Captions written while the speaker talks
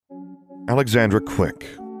Alexandra Quick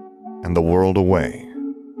and the World Away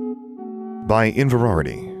by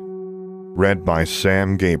Inverarity. Read by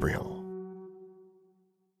Sam Gabriel.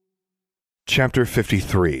 Chapter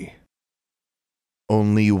 53.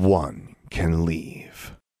 Only one can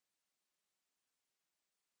leave.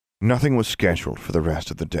 Nothing was scheduled for the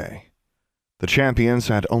rest of the day. The champions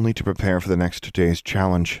had only to prepare for the next day's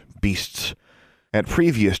challenge, Beasts. At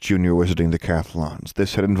previous junior wizarding decathlons,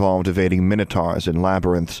 this had involved evading minotaurs in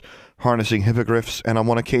labyrinths, harnessing hippogriffs, and on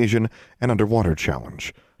one occasion, an underwater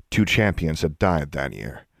challenge. 2 champions had died that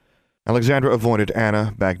year. Alexandra avoided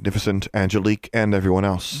Anna, Magnificent, Angelique, and everyone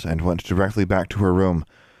else, and went directly back to her room.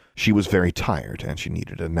 She was very tired, and she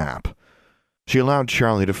needed a nap. She allowed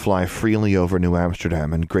Charlie to fly freely over New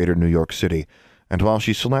Amsterdam and greater New York City, and while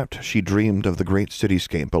she slept, she dreamed of the great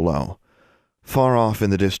cityscape below. Far off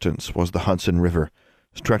in the distance was the Hudson River,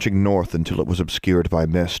 stretching north until it was obscured by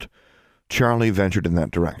mist. Charlie ventured in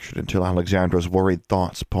that direction until Alexandra's worried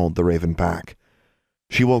thoughts pulled the Raven back.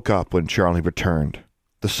 She woke up when Charlie returned.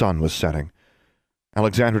 The sun was setting.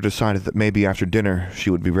 Alexandra decided that maybe after dinner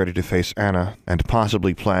she would be ready to face Anna and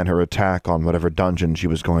possibly plan her attack on whatever dungeon she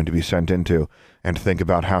was going to be sent into, and think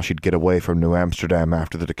about how she'd get away from New Amsterdam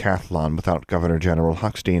after the decathlon without Governor General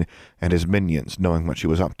Huckstein and his minions knowing what she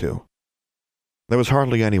was up to. There was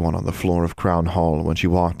hardly anyone on the floor of Crown Hall when she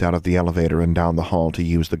walked out of the elevator and down the hall to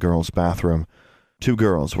use the girls' bathroom. 2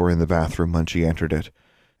 girls were in the bathroom when she entered it.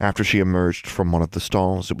 After she emerged from one of the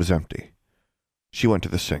stalls, it was empty. She went to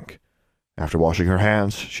the sink. After washing her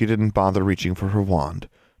hands, she didn't bother reaching for her wand.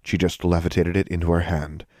 She just levitated it into her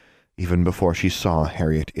hand, even before she saw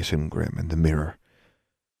Harriet Isengrim in the mirror.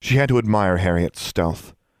 She had to admire Harriet's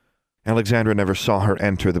stealth. Alexandra never saw her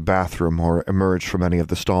enter the bathroom or emerge from any of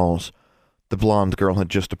the stalls. The blonde girl had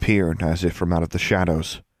just appeared, as if from out of the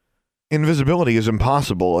shadows. "Invisibility is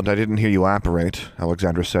impossible, and I didn't hear you apparate,"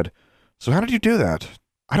 Alexandra said. "So how did you do that?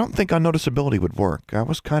 I don't think unnoticeability would work. I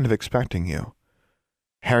was kind of expecting you."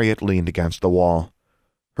 Harriet leaned against the wall.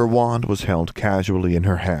 Her wand was held casually in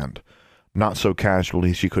her hand. Not so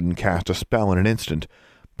casually she couldn't cast a spell in an instant,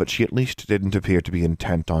 but she at least didn't appear to be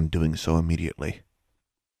intent on doing so immediately.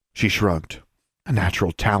 She shrugged. "A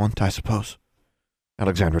natural talent, I suppose."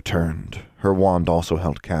 Alexandra turned, her wand also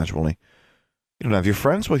held casually. "You don't have your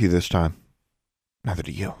friends with you this time." "Neither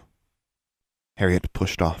do you." Harriet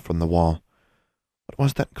pushed off from the wall. "What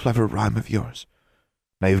was that clever rhyme of yours?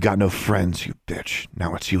 Now you've got no friends, you bitch.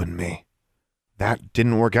 Now it's you and me." "That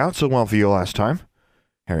didn't work out so well for you last time."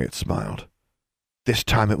 Harriet smiled. "This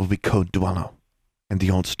time it will be Code Duello, in the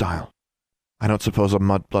old style. I don't suppose a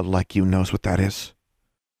mudblood like you knows what that is."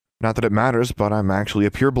 "Not that it matters, but I'm actually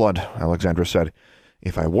a pureblood," Alexandra said.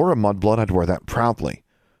 "If I were a mudblood, I'd wear that proudly.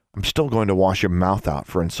 I'm still going to wash your mouth out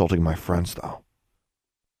for insulting my friends, though."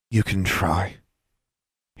 "You can try."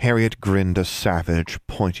 Harriet grinned a savage,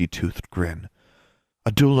 pointy-toothed grin.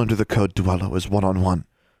 "A duel under the Code Duello is one-on-one.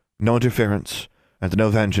 No interference, and no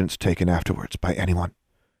vengeance taken afterwards by anyone.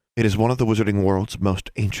 It is one of the wizarding world's most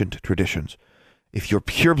ancient traditions. If your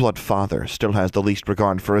pureblood father still has the least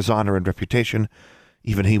regard for his honor and reputation,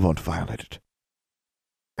 even he won't violate it.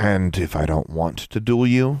 And if I don't want to duel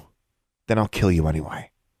you, then I'll kill you anyway."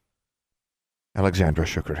 Alexandra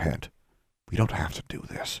shook her head. "We don't have to do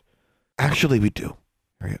this." "Actually, we do,"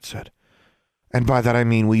 Harriet said. "And by that I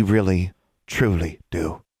mean we really, truly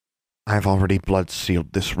do. I've already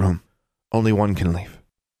blood-sealed this room. Only one can leave."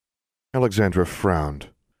 Alexandra frowned.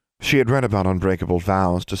 She had read about unbreakable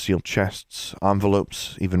vows to seal chests,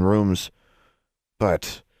 envelopes, even rooms.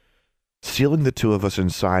 But sealing the 2 of us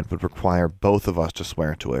inside would require both of us to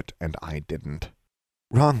swear to it, and I didn't.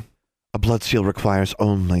 "Wrong. A blood seal requires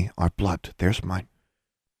only our blood. There's mine."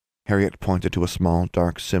 Harriet pointed to a small,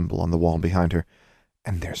 dark symbol on the wall behind her.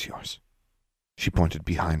 "And there's yours." She pointed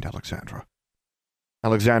behind Alexandra.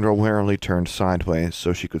 Alexandra warily turned sideways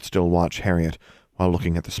so she could still watch Harriet while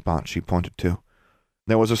looking at the spot she pointed to.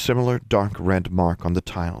 There was a similar dark red mark on the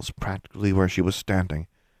tiles practically where she was standing.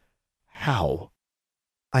 "How?"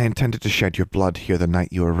 "I intended to shed your blood here the night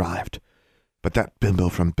you arrived, but that bimbo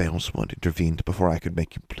from Baleswood intervened before I could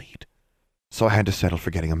make you bleed. So I had to settle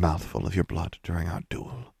for getting a mouthful of your blood during our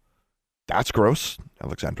duel." "That's gross,"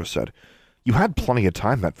 Alexandra said. "You had plenty of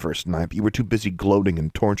time that first night, but you were too busy gloating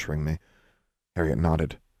and torturing me." Harriet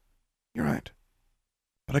nodded. "You're right.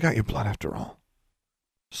 But I got your blood after all."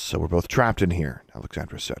 "So we're both trapped in here,"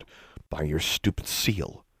 Alexandra said, "by your stupid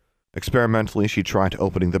seal." Experimentally, she tried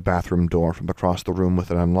opening the bathroom door from across the room with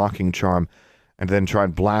an unlocking charm, and then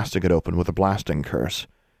tried blasting it open with a blasting curse.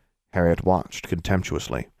 Harriet watched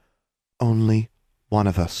contemptuously. "Only one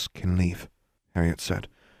of us can leave," Harriet said.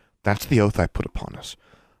 "That's the oath I put upon us.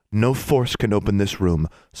 No force can open this room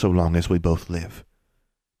so long as we both live.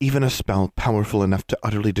 Even a spell powerful enough to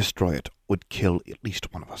utterly destroy it would kill at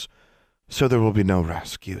least one of us. So there will be no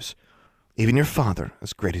rescues. Even your father,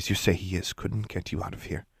 as great as you say he is, couldn't get you out of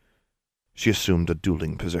here." She assumed a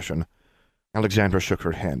dueling position. Alexandra shook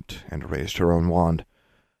her head and raised her own wand.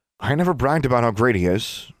 "I never bragged about how great he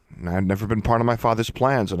is. I've never been part of my father's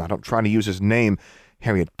plans, and I don't try to use his name."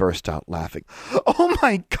 Harriet burst out laughing. "Oh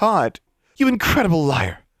my God! You incredible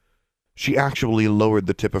liar!" She actually lowered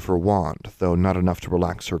the tip of her wand, though not enough to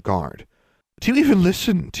relax her guard. "Do you even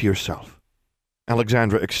listen to yourself?"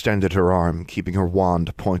 Alexandra extended her arm, keeping her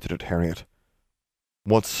wand pointed at Harriet.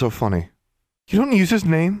 "What's so funny?" "You don't use his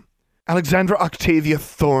name? Alexandra Octavia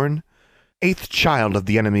Thorne? 8th child of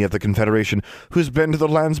the enemy of the Confederation, who's been to the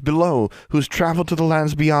lands below, who's traveled to the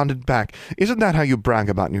lands beyond and back. Isn't that how you brag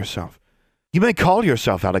about yourself? You may call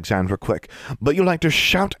yourself Alexandra Quick, but you like to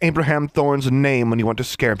shout Abraham Thorne's name when you want to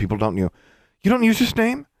scare people, don't you? You don't use his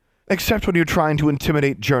name? Except when you're trying to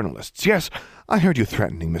intimidate journalists. Yes, I heard you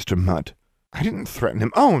threatening Mr. Mudd." "I didn't threaten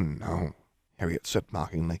him." "Oh, no," Harriet said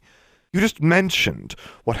mockingly. "You just mentioned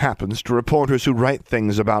what happens to reporters who write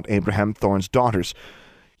things about Abraham Thorne's daughters.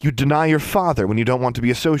 You deny your father when you don't want to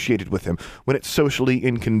be associated with him, when it's socially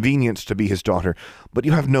inconvenient to be his daughter, but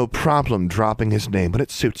you have no problem dropping his name when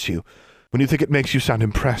it suits you, when you think it makes you sound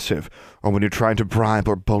impressive, or when you're trying to bribe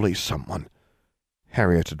or bully someone."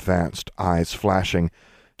 Harriet advanced, eyes flashing,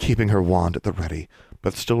 keeping her wand at the ready,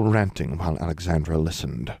 but still ranting while Alexandra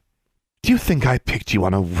listened. "Do you think I picked you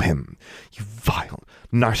on a whim, you vile,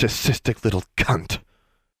 narcissistic little cunt?"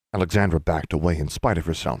 Alexandra backed away in spite of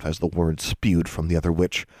herself as the words spewed from the other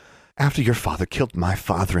witch. "After your father killed my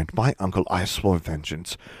father and my uncle, I swore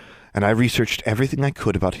vengeance, and I researched everything I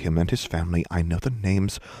could about him and his family. I know the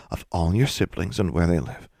names of all your siblings and where they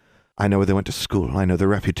live. I know where they went to school. I know their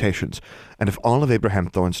reputations. And of all of Abraham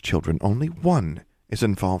Thorne's children, only one is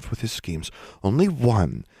involved with his schemes. Only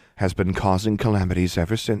one has been causing calamities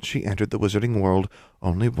ever since she entered the wizarding world.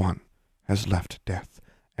 Only one has left death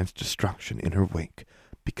and destruction in her wake,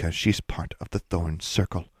 because she's part of the Thorne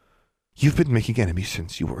Circle. You've been making enemies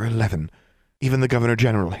since you were 11. Even the Governor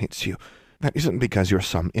General hates you. That isn't because you're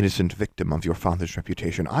some innocent victim of your father's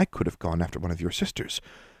reputation. I could have gone after one of your sisters.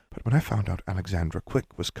 But when I found out Alexandra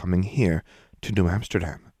Quick was coming here to New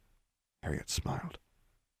Amsterdam," Harriet smiled,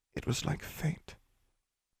 "it was like fate."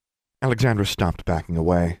 Alexandra stopped backing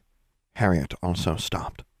away. Harriet also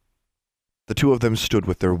stopped. The two of them stood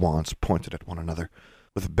with their wands pointed at one another,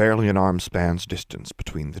 with barely an arm-span's distance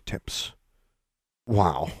between the tips.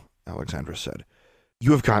 "Wow," Alexandra said.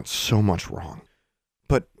 "You have got so much wrong.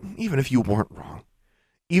 But even if you weren't wrong,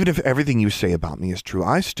 even if everything you say about me is true,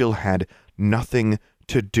 I still had nothing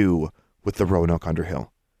to do with the Roanoke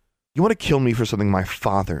Underhill. You want to kill me for something my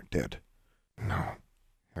father did?" "No,"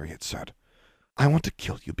 Harriet said. "I want to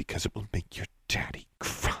kill you because it will make your daddy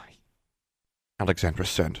cry." Alexandra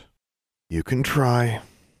said, "You can try."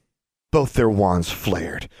 Both their wands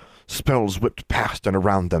flared. Spells whipped past and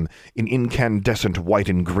around them in incandescent white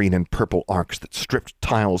and green and purple arcs that stripped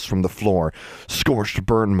tiles from the floor, scorched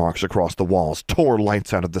burn marks across the walls, tore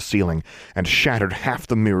lights out of the ceiling, and shattered half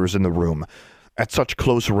the mirrors in the room. At such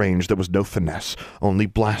close range there was no finesse, only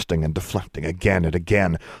blasting and deflecting again and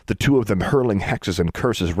again, the two of them hurling hexes and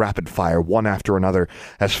curses rapid-fire one after another,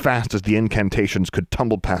 as fast as the incantations could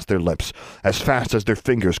tumble past their lips, as fast as their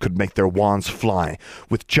fingers could make their wands fly,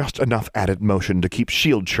 with just enough added motion to keep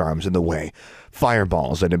shield charms in the way.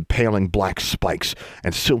 Fireballs and impaling black spikes,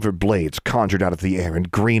 and silver blades conjured out of the air, and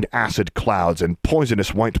green acid clouds and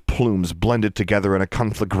poisonous white plumes blended together in a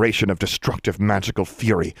conflagration of destructive magical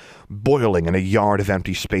fury, boiling in a yard of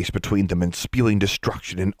empty space between them and spewing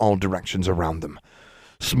destruction in all directions around them.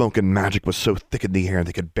 Smoke and magic was so thick in the air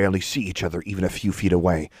they could barely see each other even a few feet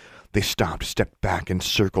away. They stopped, stepped back, and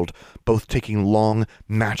circled, both taking long,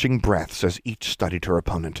 matching breaths as each studied her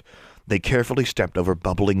opponent. They carefully stepped over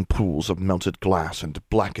bubbling pools of melted glass and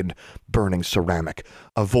blackened, burning ceramic,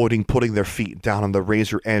 avoiding putting their feet down on the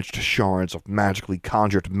razor-edged shards of magically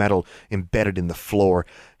conjured metal embedded in the floor.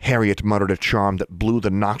 Harriet muttered a charm that blew the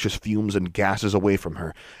noxious fumes and gases away from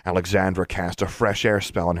her. Alexandra cast a fresh air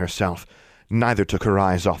spell on herself. Neither took her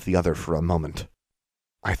eyes off the other for a moment.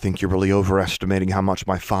 "I think you're really overestimating how much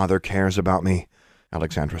my father cares about me,"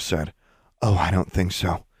 Alexandra said. "Oh, I don't think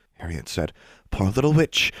so," Harriet said. "Poor little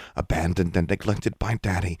witch, abandoned and neglected by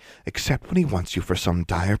Daddy, except when he wants you for some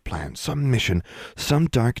dire plan, some mission, some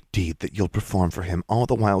dark deed that you'll perform for him, all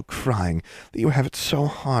the while crying that you have it so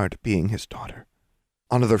hard being his daughter."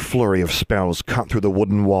 Another flurry of spells cut through the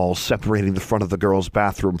wooden walls separating the front of the girls'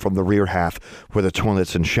 bathroom from the rear half, where the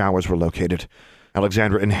toilets and showers were located.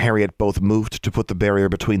 Alexandra and Harriet both moved to put the barrier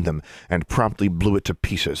between them and promptly blew it to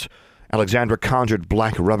pieces. Alexandra conjured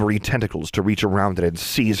black rubbery tentacles to reach around it and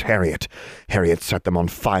seize Harriet. Harriet set them on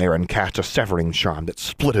fire and cast a severing charm that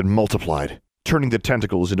split and multiplied, turning the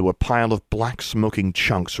tentacles into a pile of black smoking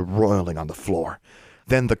chunks roiling on the floor.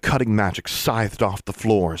 Then the cutting magic scythed off the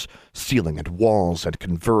floors, ceiling, and walls and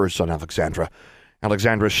converged on Alexandra.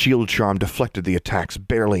 Alexandra's shield charm deflected the attacks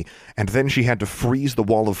barely, and then she had to freeze the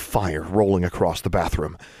wall of fire rolling across the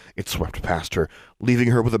bathroom. It swept past her,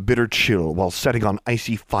 leaving her with a bitter chill while setting on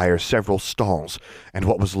icy fire several stalls and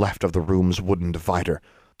what was left of the room's wooden divider.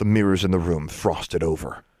 The mirrors in the room frosted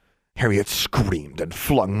over. Harriet screamed and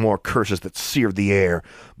flung more curses that seared the air,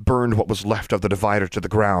 burned what was left of the divider to the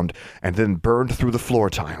ground, and then burned through the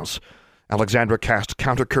floor tiles. Alexandra cast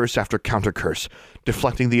counter-curse after counter-curse,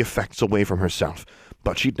 deflecting the effects away from herself,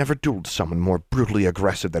 but she'd never dueled someone more brutally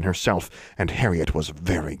aggressive than herself, and Harriet was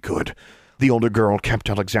very good. The older girl kept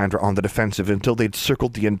Alexandra on the defensive until they'd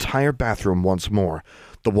circled the entire bathroom once more.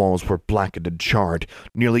 The walls were blackened and charred,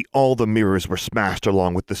 nearly all the mirrors were smashed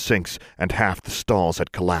along with the sinks, and half the stalls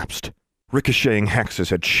had collapsed. Ricocheting hexes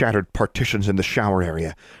had shattered partitions in the shower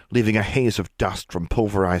area, leaving a haze of dust from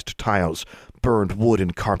pulverized tiles, burned wood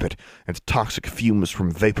and carpet, and toxic fumes from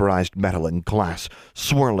vaporized metal and glass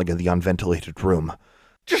swirling in the unventilated room.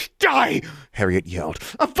 "Just die!" Harriet yelled.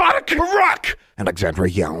 "Avada Kedavra!" Alexandra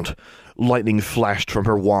yelled. Lightning flashed from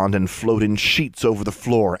her wand and flowed in sheets over the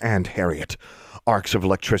floor and Harriet. Arcs of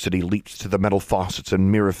electricity leaped to the metal faucets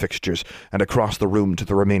and mirror fixtures and across the room to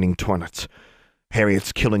the remaining toilets.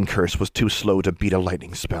 Harriet's killing curse was too slow to beat a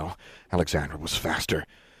lightning spell. Alexandra was faster.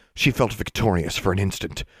 She felt victorious for an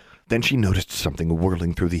instant. Then she noticed something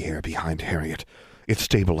whirling through the air behind Harriet. It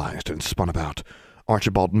stabilized and spun about.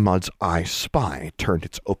 Archibald Mudd's eye spy turned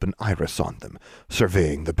its open iris on them,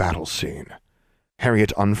 surveying the battle scene.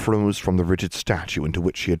 Harriet unfroze from the rigid statue into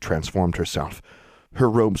which she had transformed herself. Her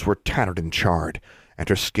robes were tattered and charred, and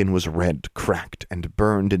her skin was red, cracked, and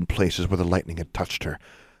burned in places where the lightning had touched her.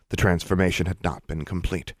 The transformation had not been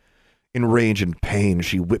complete. In rage and pain,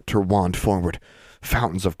 she whipped her wand forward.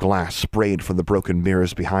 Fountains of glass sprayed from the broken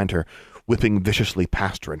mirrors behind her, whipping viciously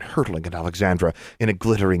past her and hurtling at Alexandra in a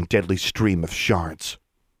glittering, deadly stream of shards.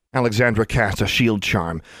 Alexandra cast a shield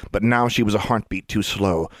charm, but now she was a heartbeat too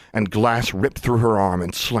slow, and glass ripped through her arm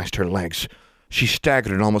and sliced her legs. She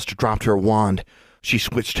staggered and almost dropped her wand. She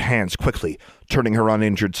switched hands quickly, turning her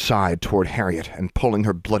uninjured side toward Harriet and pulling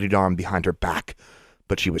her bloodied arm behind her back.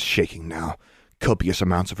 But she was shaking now. Copious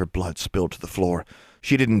amounts of her blood spilled to the floor.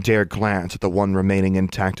 She didn't dare glance at the one remaining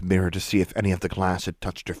intact mirror to see if any of the glass had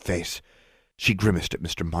touched her face. She grimaced at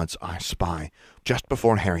Mr. Mudd's eye spy, just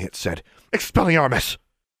before Harriet said, "Expelliarmus!"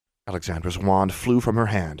 Alexandra's wand flew from her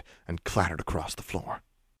hand and clattered across the floor.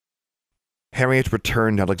 Harriet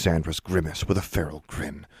returned Alexandra's grimace with a feral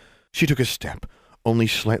grin. She took a step, only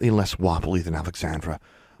slightly less wobbly than Alexandra,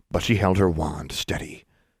 but she held her wand steady.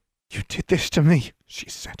 "You did this to me," she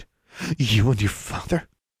said. "You and your father?"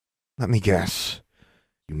 "Let me guess.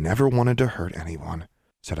 You never wanted to hurt anyone,"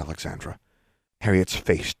 said Alexandra. Harriet's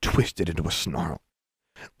face twisted into a snarl.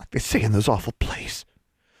 "Like they say in those awful plays.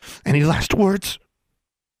 Any last words?"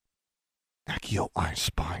 "Accio Eye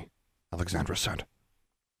Spy," Alexandra said.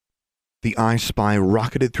 The Eye Spy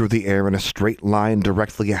rocketed through the air in a straight line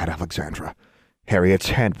directly at Alexandra. Harriet's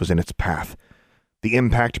head was in its path. The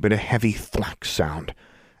impact made a heavy thwack sound,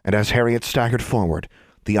 and as Harriet staggered forward,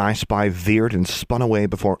 the Eye Spy veered and spun away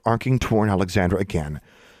before arcing toward Alexandra again.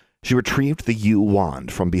 She retrieved the yew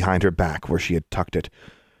wand from behind her back where she had tucked it.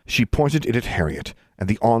 She pointed it at Harriet and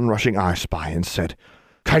the onrushing Eye Spy and said,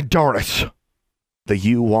 "Kaidaris!" The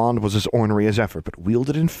yew wand was as ornery as ever, but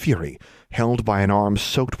wielded in fury, held by an arm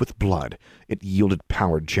soaked with blood, it yielded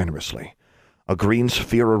power generously. A green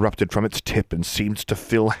sphere erupted from its tip and seemed to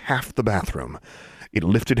fill half the bathroom. It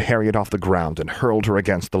lifted Harriet off the ground and hurled her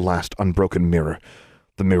against the last unbroken mirror.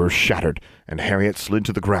 The mirror shattered, and Harriet slid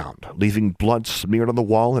to the ground, leaving blood smeared on the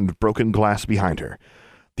wall and broken glass behind her.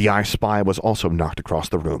 The Eye Spy was also knocked across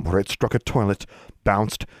the room, where it struck a toilet,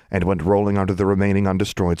 bounced, and went rolling under the remaining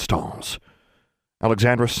undestroyed stalls.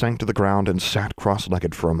 Alexandra sank to the ground and sat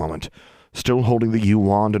cross-legged for a moment, still holding the yew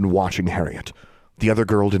wand and watching Harriet. The other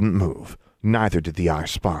girl didn't move. Neither did the Eye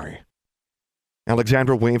Spy.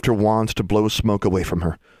 Alexandra waved her wand to blow smoke away from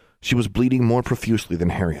her. She was bleeding more profusely than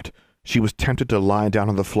Harriet. She was tempted to lie down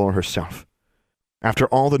on the floor herself. After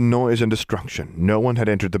all the noise and destruction, no one had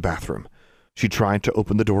entered the bathroom. She tried to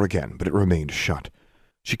open the door again, but it remained shut.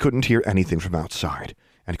 She couldn't hear anything from outside,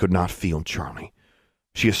 and could not feel Charlie.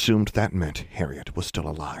 She assumed that meant Harriet was still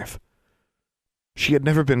alive. She had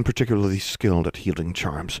never been particularly skilled at healing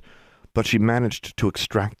charms, but she managed to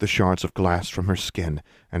extract the shards of glass from her skin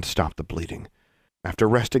and stop the bleeding. After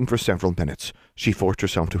resting for several minutes, she forced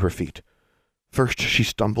herself to her feet. First, she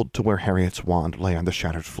stumbled to where Harriet's wand lay on the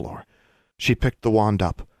shattered floor. She picked the wand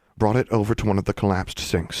up, brought it over to one of the collapsed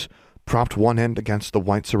sinks, propped one end against the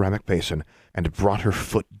white ceramic basin, and brought her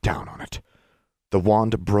foot down on it. The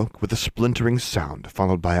wand broke with a splintering sound,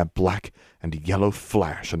 followed by a black and yellow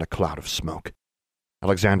flash and a cloud of smoke.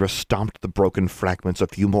 Alexandra stomped the broken fragments a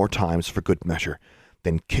few more times for good measure,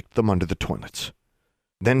 then kicked them under the toilets.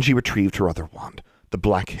 Then she retrieved her other wand, the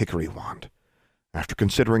black hickory wand. After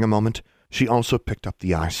considering a moment, she also picked up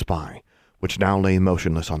the I Spy, which now lay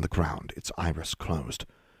motionless on the ground, its iris closed.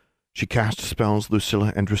 She cast spells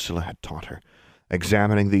Lucilla and Drusilla had taught her,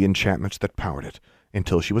 examining the enchantments that powered it,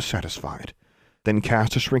 until she was satisfied, then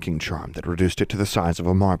cast a shrinking charm that reduced it to the size of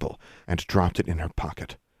a marble and dropped it in her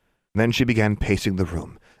pocket. Then she began pacing the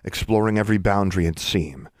room, exploring every boundary and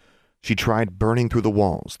seam. She tried burning through the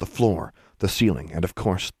walls, the floor, the ceiling, and of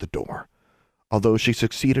course the door. Although she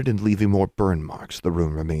succeeded in leaving more burn marks, the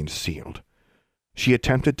room remained sealed. She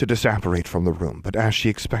attempted to disapparate from the room, but as she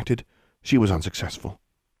expected, she was unsuccessful.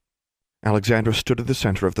 Alexandra stood at the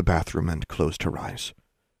center of the bathroom and closed her eyes.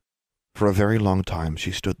 For a very long time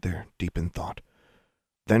she stood there, deep in thought.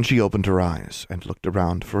 Then she opened her eyes and looked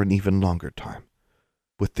around for an even longer time.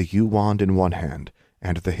 With the yew wand in one hand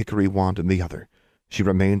and the hickory wand in the other, she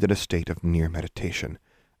remained in a state of near meditation,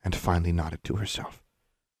 and finally nodded to herself.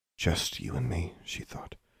 Just you and me, she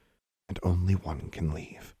thought, and only one can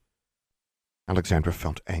leave. Alexandra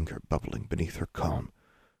felt anger bubbling beneath her calm.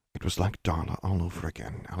 It was like Darla all over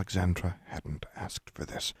again. Alexandra hadn't asked for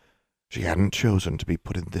this. She hadn't chosen to be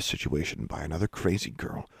put in this situation by another crazy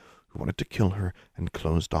girl who wanted to kill her and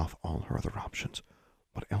closed off all her other options.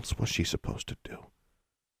 What else was she supposed to do?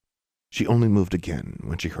 She only moved again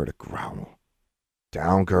when she heard a growl.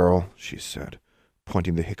 "Down, girl," she said,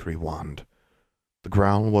 pointing the hickory wand. The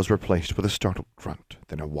growl was replaced with a startled grunt,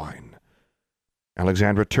 then a whine.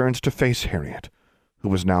 Alexandra turned to face Harriet, who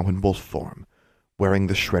was now in wolf form, wearing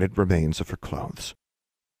the shredded remains of her clothes.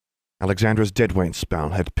 Alexandra's deadweight spell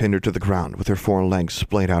had pinned her to the ground with her 4 legs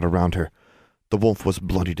splayed out around her. The wolf was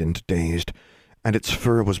bloodied and dazed, and its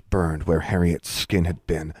fur was burned where Harriet's skin had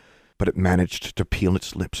been, but it managed to peel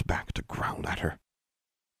its lips back to growl at her.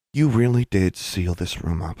 "You really did seal this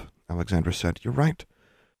room up," Alexandra said. "You're right.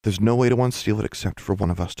 There's no way to unseal it except for one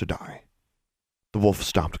of us to die." The wolf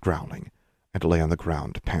stopped growling and lay on the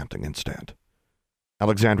ground, panting instead.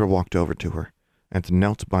 Alexandra walked over to her and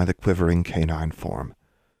knelt by the quivering canine form.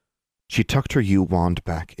 She tucked her yew wand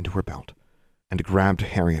back into her belt and grabbed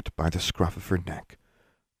Harriet by the scruff of her neck,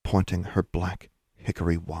 pointing her black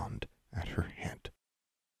hickory wand at her head.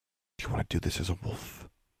 "Do you want to do this as a wolf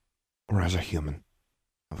or as a human?"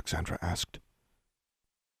 Alexandra asked.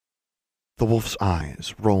 The wolf's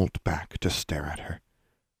eyes rolled back to stare at her.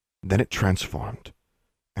 Then it transformed,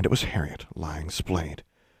 and it was Harriet lying splayed,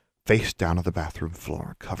 face down on the bathroom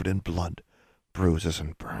floor, covered in blood, bruises,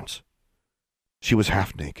 and burns. She was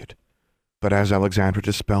half naked, but as Alexandra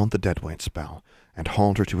dispelled the deadweight spell and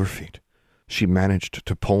hauled her to her feet, she managed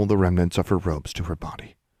to pull the remnants of her robes to her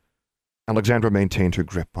body. Alexandra maintained her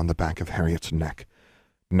grip on the back of Harriet's neck,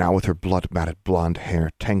 now with her blood-matted blonde hair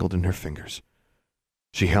tangled in her fingers.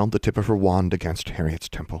 She held the tip of her wand against Harriet's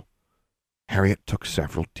temple. Harriet took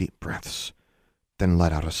several deep breaths, then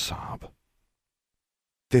let out a sob.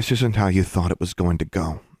 "This isn't how you thought it was going to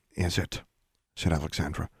go, is it?" said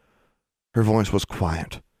Alexandra. Her voice was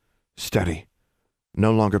quiet, steady,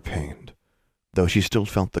 no longer pained, though she still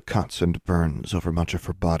felt the cuts and burns over much of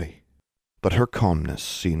her body. But her calmness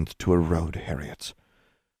seemed to erode Harriet's.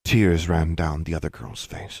 Tears ran down the other girl's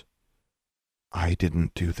face. "I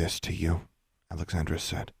didn't do this to you," Alexandra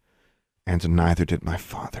said, "and neither did my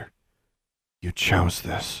father. You chose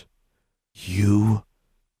this. You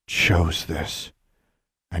chose this.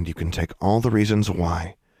 And you can take all the reasons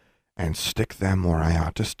why and stick them where I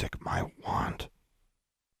ought to stick my wand."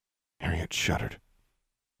 Harriet shuddered.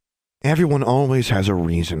 "Everyone always has a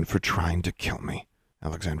reason for trying to kill me,"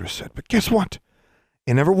 Alexandra said. "But guess what?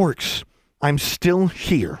 It never works. I'm still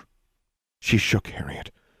here." She shook Harriet,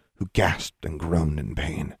 who gasped and groaned in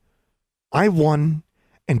pain. "I won,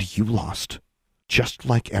 and you lost, just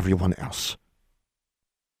like everyone else.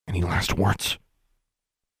 Any last words?"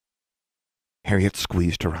 Harriet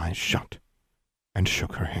squeezed her eyes shut and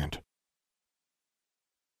shook her head.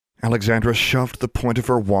 Alexandra shoved the point of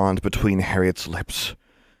her wand between Harriet's lips,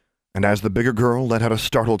 and as the bigger girl let out a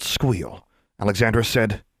startled squeal, Alexandra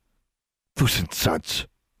said, "Fusensuds."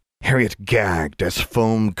 Harriet gagged as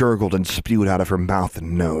foam gurgled and spewed out of her mouth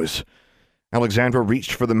and nose. Alexandra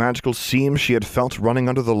reached for the magical seam she had felt running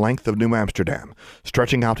under the length of New Amsterdam,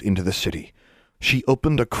 stretching out into the city. She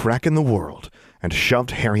opened a crack in the world and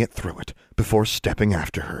shoved Harriet through it before stepping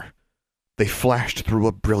after her. They flashed through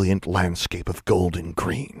a brilliant landscape of golden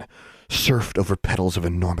green, surfed over petals of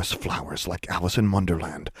enormous flowers like Alice in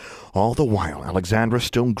Wonderland, all the while Alexandra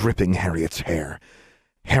still gripping Harriet's hair.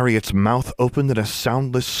 Harriet's mouth opened in a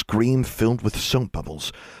soundless scream filled with soap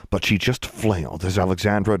bubbles, but she just flailed as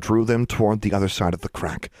Alexandra drew them toward the other side of the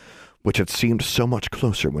crack, which had seemed so much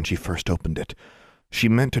closer when she first opened it. She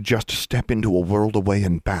meant to just step into a world away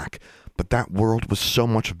and back, but that world was so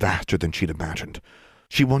much vaster than she'd imagined.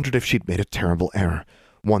 She wondered if she'd made a terrible error,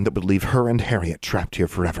 one that would leave her and Harriet trapped here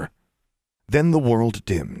forever. Then the world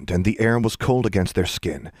dimmed, and the air was cold against their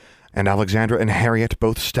skin, and Alexandra and Harriet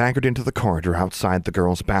both staggered into the corridor outside the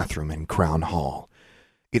girls' bathroom in Crown Hall.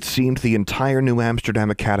 It seemed the entire New Amsterdam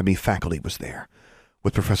Academy faculty was there,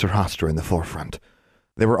 with Professor Hoster in the forefront.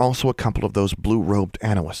 There were also a couple of those blue-robed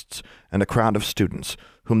analysts and a crowd of students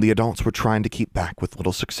whom the adults were trying to keep back with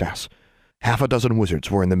little success. Half a dozen wizards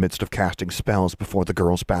were in the midst of casting spells before the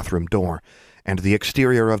girls' bathroom door, and the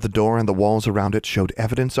exterior of the door and the walls around it showed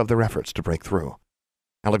evidence of their efforts to break through.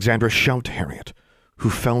 Alexandra shoved Harriet, who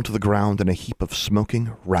fell to the ground in a heap of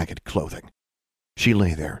smoking, ragged clothing. She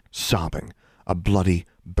lay there, sobbing, a bloody,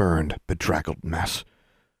 burned, bedraggled mess.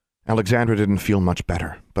 Alexandra didn't feel much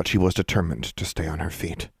better, but she was determined to stay on her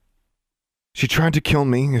feet. "She tried to kill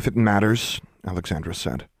me, if it matters," Alexandra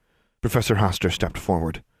said. Professor Hoster stepped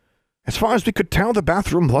forward. "As far as we could tell, the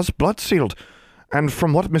bathroom was blood-sealed, and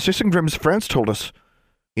from what Miss Isengrim's friends told us."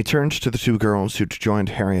 He turned to the two girls who'd joined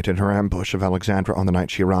Harriet in her ambush of Alexandra on the night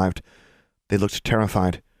she arrived. They looked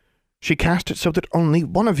terrified. "She cast it so that only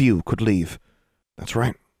one of you could leave." "That's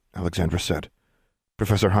right," Alexandra said.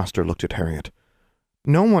 Professor Hoster looked at Harriet.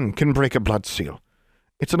 "No one can break a blood seal.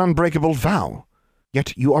 It's an unbreakable vow.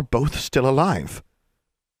 Yet you are both still alive."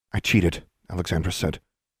 "I cheated," Alexandra said.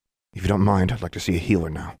 "If you don't mind, I'd like to see a healer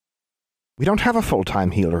now." "We don't have a full-time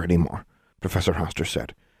healer anymore," Professor Hoster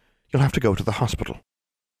said. "You'll have to go to the hospital."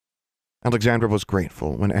 Alexandra was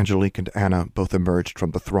grateful when Angelique and Anna both emerged from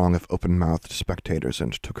the throng of open-mouthed spectators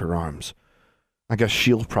and took her arms. "I guess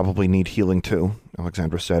she'll probably need healing too,"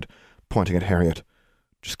 Alexandra said, pointing at Harriet.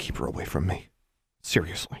 "Just keep her away from me.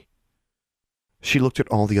 Seriously." She looked at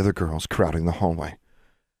all the other girls crowding the hallway.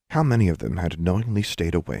 How many of them had knowingly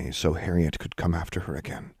stayed away so Harriet could come after her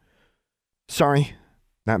again? "Sorry,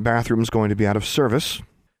 that bathroom's going to be out of service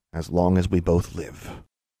as long as we both live."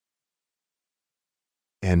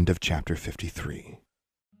 End of chapter 53.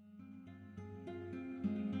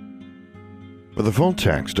 For the full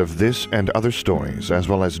text of this and other stories, as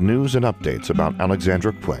well as news and updates about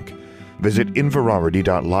Alexandra Quick, visit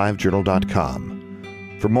inverarity.livejournal.com.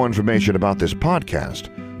 For more information about this podcast,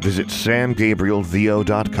 visit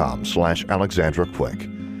samgabrielvo.com/Alexandra Quick.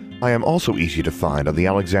 I am also easy to find on the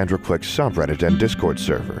Alexandra Quick subreddit and Discord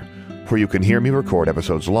server, where you can hear me record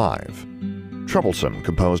episodes live. Troublesome,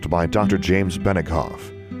 composed by Dr. James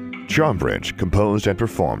Benighoff. Charmbridge, composed and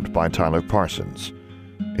performed by Tyler Parsons.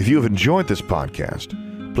 If you have enjoyed this podcast,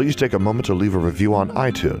 please take a moment to leave a review on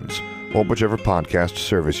iTunes or whichever podcast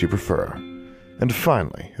service you prefer. And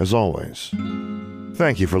finally, as always,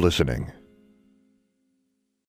 thank you for listening.